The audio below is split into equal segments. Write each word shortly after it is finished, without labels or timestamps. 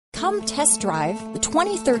Come test drive the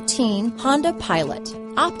 2013 Honda Pilot.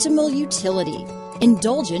 Optimal utility,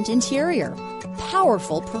 indulgent interior,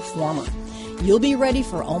 powerful performer. You'll be ready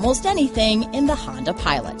for almost anything in the Honda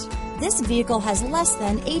Pilot. This vehicle has less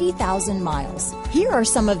than 80,000 miles. Here are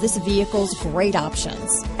some of this vehicle's great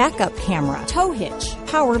options: backup camera, tow hitch,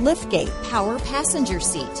 power liftgate, power passenger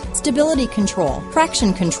seat, stability control,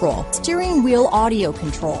 traction control, steering wheel audio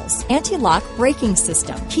controls, anti-lock braking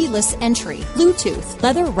system, keyless entry, Bluetooth,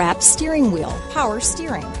 leather-wrapped steering wheel, power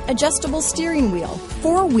steering, adjustable steering wheel,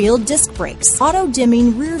 four-wheel disc brakes,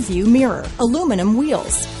 auto-dimming rear-view mirror, aluminum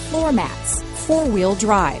wheels, floor mats, four-wheel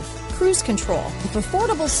drive, cruise control. If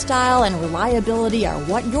affordable style and reliability are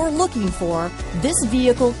what you're looking for, this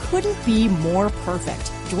vehicle couldn't be more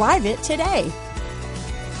perfect. Drive it today.